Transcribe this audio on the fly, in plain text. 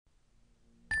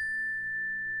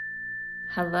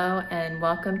Hello and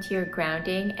welcome to your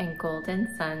Grounding and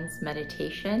Golden Suns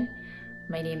meditation.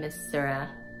 My name is Surah.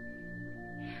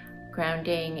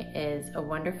 Grounding is a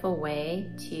wonderful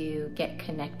way to get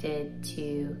connected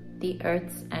to the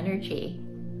Earth's energy,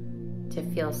 to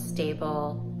feel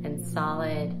stable and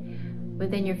solid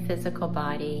within your physical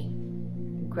body.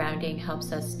 Grounding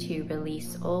helps us to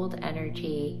release old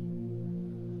energy,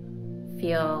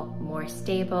 feel more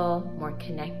stable, more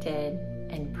connected,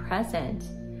 and present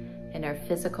in our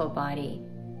physical body.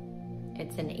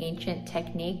 It's an ancient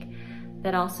technique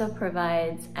that also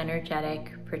provides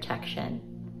energetic protection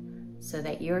so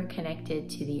that you're connected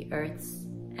to the Earth's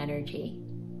energy.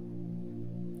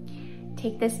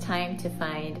 Take this time to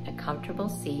find a comfortable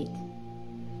seat.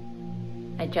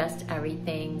 Adjust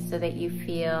everything so that you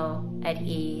feel at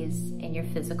ease in your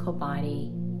physical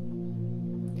body.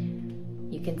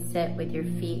 You can sit with your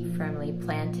feet firmly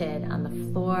planted on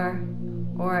the floor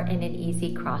or in an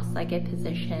easy cross-legged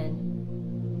position.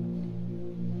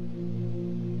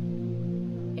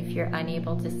 If you're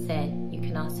unable to sit, you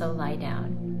can also lie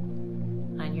down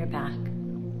on your back.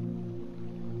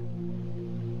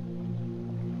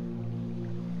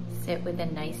 Sit with a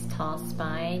nice tall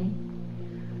spine,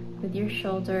 with your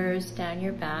shoulders down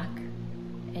your back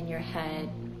and your head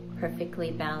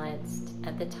perfectly balanced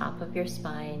at the top of your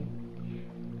spine.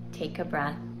 Take a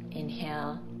breath,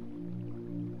 inhale.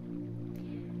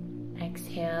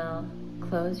 Exhale,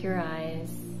 close your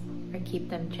eyes or keep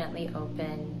them gently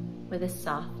open with a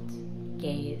soft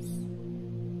gaze.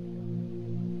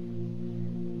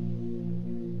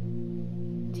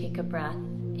 Take a breath,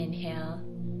 inhale,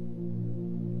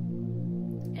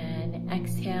 and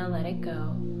exhale, let it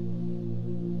go.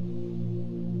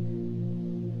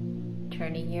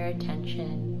 Turning your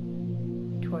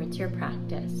attention towards your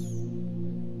practice.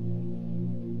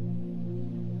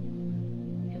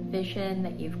 Envision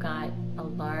that you've got a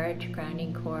large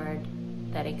grounding cord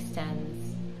that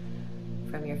extends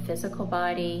from your physical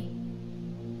body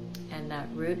and that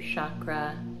root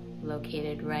chakra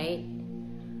located right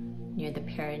near the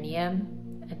perineum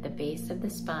at the base of the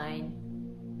spine.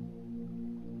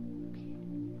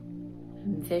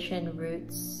 Envision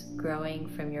roots growing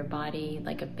from your body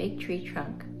like a big tree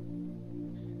trunk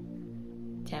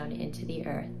down into the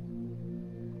earth,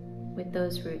 with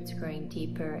those roots growing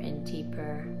deeper and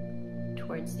deeper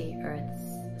towards the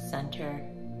Earth's center.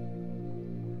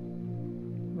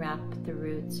 Wrap the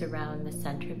roots around the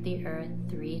center of the Earth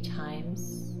 3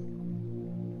 times.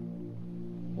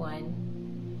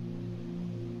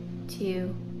 1,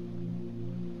 2,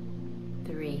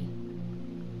 3.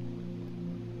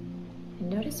 And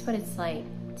notice what it's like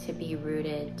to be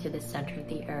rooted to the center of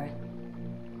the Earth.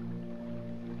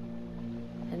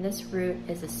 And this root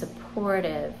is a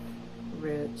supportive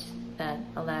root that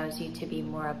allows you to be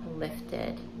more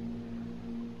uplifted.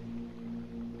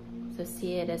 So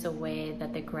see it as a way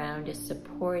that the ground is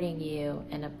supporting you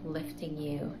and uplifting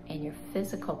you in your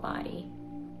physical body.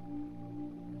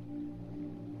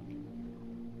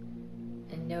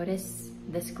 And notice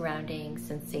this grounding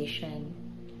sensation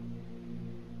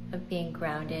of being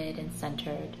grounded and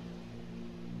centered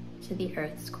to the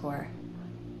Earth's core.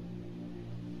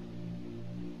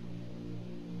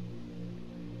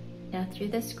 Now through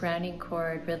this grounding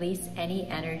cord, release any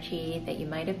energy that you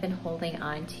might have been holding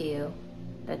on to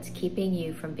that's keeping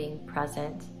you from being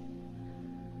present.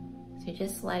 So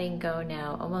just letting go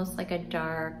now, almost like a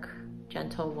dark,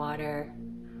 gentle water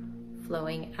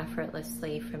flowing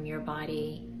effortlessly from your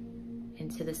body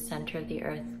into the center of the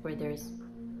earth where there's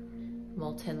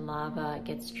molten lava. It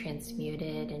gets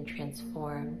transmuted and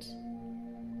transformed.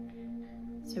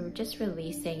 So we're just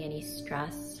releasing any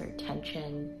stress or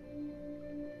tension.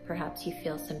 Perhaps you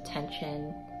feel some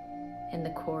tension in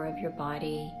the core of your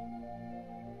body,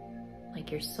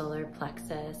 like your solar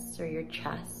plexus or your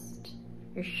chest,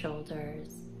 your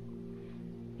shoulders.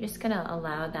 You're just going to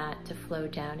allow that to flow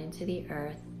down into the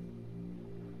earth.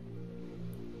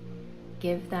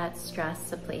 Give that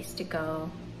stress a place to go.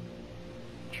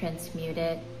 Transmute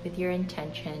it with your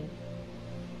intention,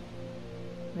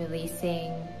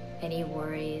 releasing any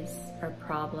worries or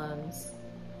problems.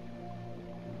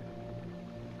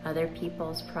 Other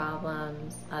people's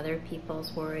problems, other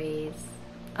people's worries,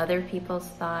 other people's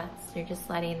thoughts. You're just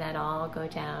letting that all go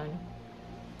down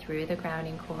through the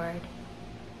grounding cord.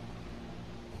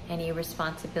 Any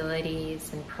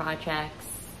responsibilities and projects,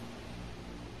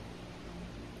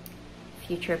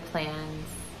 future plans,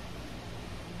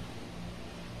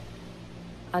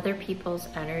 other people's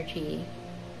energy,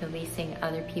 releasing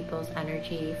other people's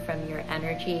energy from your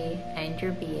energy and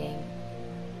your being,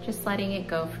 just letting it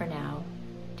go for now,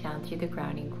 down through the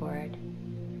grounding cord.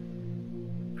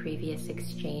 previous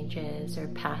exchanges or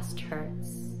past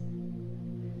hurts.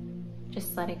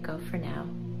 Just let it go for now.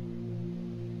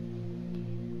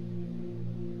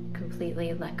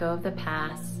 Completely let go of the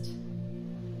past,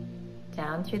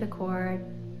 down through the cord,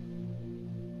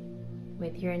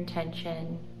 with your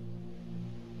intention.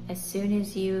 As soon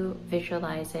as you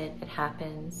visualize it, it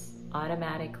happens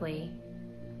automatically.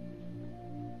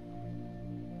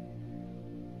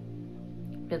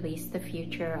 Release the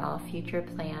future, all future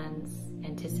plans,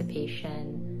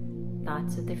 anticipation,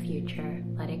 thoughts of the future.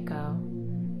 Let it go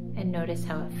and notice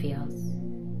how it feels.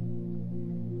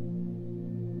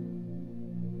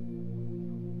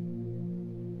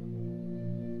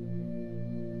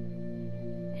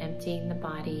 Emptying the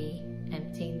body,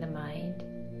 emptying the mind,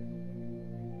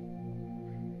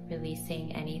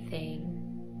 releasing anything,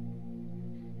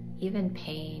 even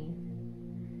pain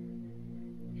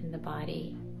in the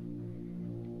body.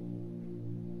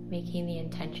 Making the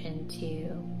intention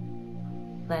to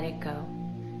let it go.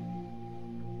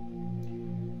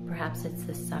 Perhaps it's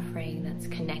the suffering that's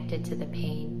connected to the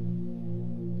pain.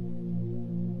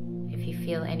 If you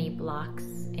feel any blocks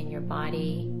in your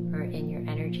body or in your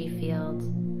energy field,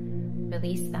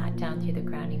 release that down through the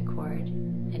grounding cord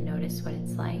and notice what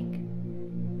it's like.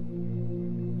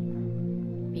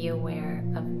 Be aware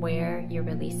of where you're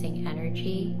releasing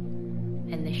energy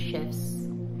and the shifts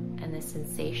and the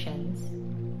sensations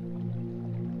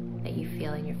that you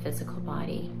feel in your physical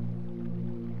body.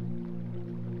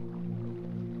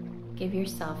 Give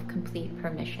yourself complete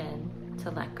permission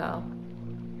to let go.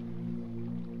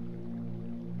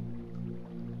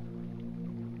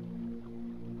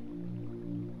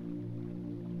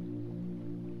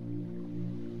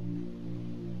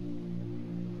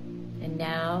 And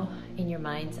now, in your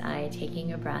mind's eye,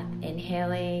 taking a breath,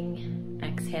 inhaling,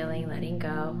 exhaling, letting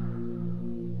go.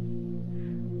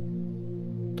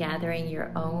 Gathering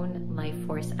your own life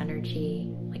force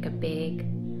energy like a big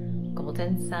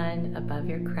golden sun above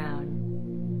your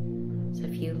crown. So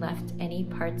if you left any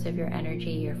parts of your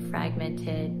energy or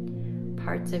fragmented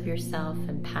parts of yourself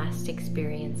and past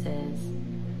experiences,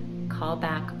 call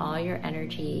back all your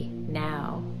energy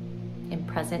now in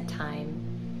present time.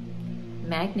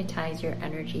 Magnetize your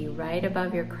energy right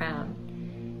above your crown.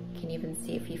 You can even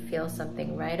see if you feel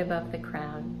something right above the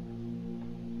crown.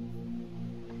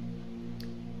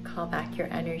 Call back your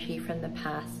energy from the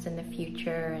past and the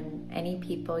future and any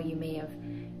people you may have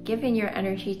given your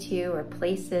energy to, or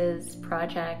places,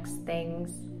 projects,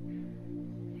 things,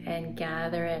 and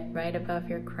gather it right above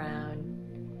your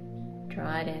crown.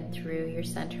 Draw it in through your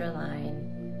center line.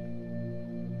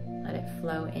 Let it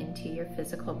flow into your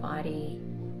physical body,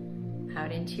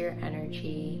 out into your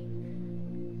energy,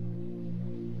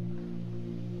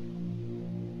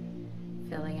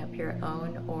 filling up your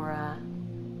own aura,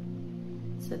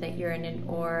 so that you're in an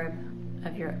orb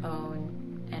of your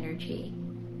own energy.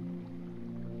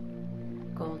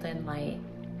 Golden light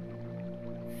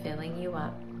filling you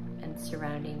up and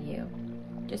surrounding you.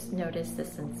 Just notice the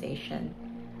sensation.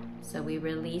 So we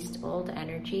released old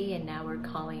energy and now we're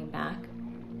calling back,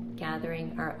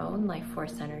 gathering our own life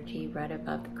force energy right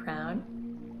above the crown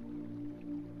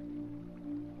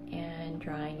and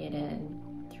drawing it in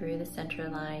through the center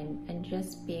line and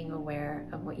just being aware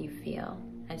of what you feel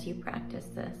as you practice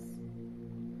this.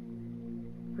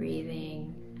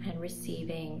 Breathing and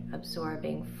receiving,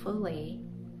 absorbing fully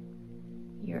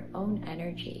your own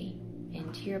energy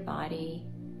into your body,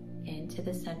 into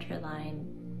the center line,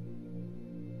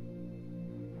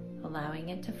 allowing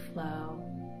it to flow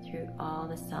through all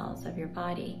the cells of your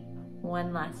body.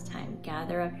 One last time,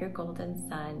 gather up your golden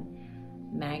sun,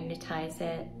 magnetize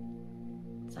it,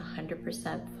 it's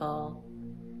 100% full,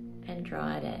 and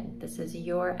draw it in. This is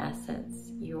your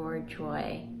essence, your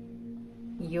joy,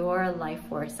 your life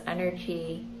force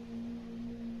energy.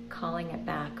 Calling it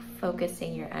back,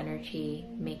 focusing your energy,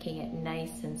 making it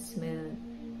nice and smooth,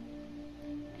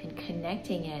 and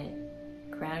connecting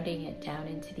it, grounding it down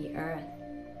into the earth,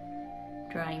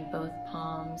 drawing both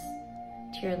palms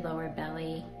to your lower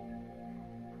belly,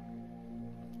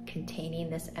 containing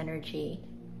this energy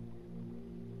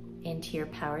into your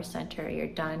power center, your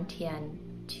Dantian,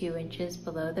 2 inches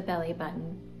below the belly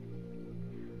button.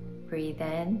 Breathe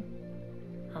in,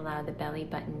 allow the belly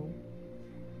button,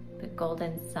 the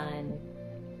golden sun,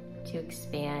 to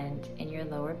expand in your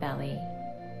lower belly.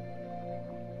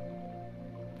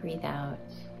 Breathe out,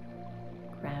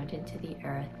 ground into the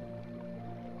earth.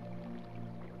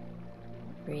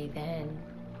 Breathe in,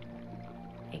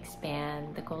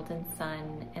 expand the golden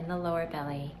sun in the lower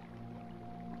belly.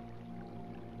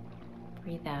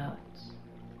 Breathe out,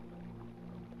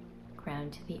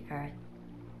 ground to the earth.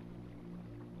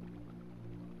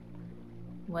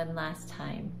 One last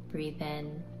time, breathe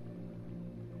in.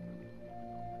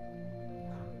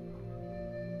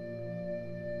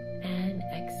 And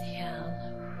exhale.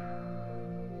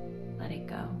 Let it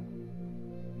go.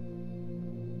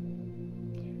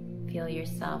 Feel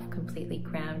yourself completely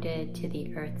grounded to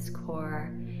the earth's core,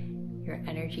 your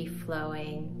energy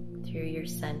flowing through your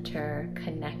center,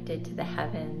 connected to the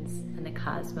heavens and the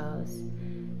cosmos,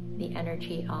 the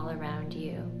energy all around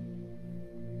you.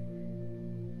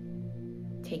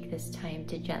 Take this time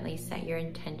to gently set your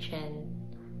intention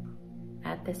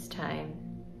at this time.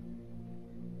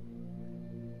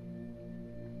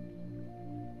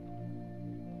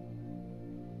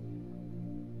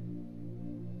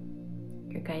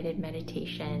 Your guided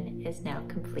meditation is now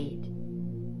complete.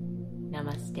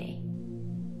 Namaste.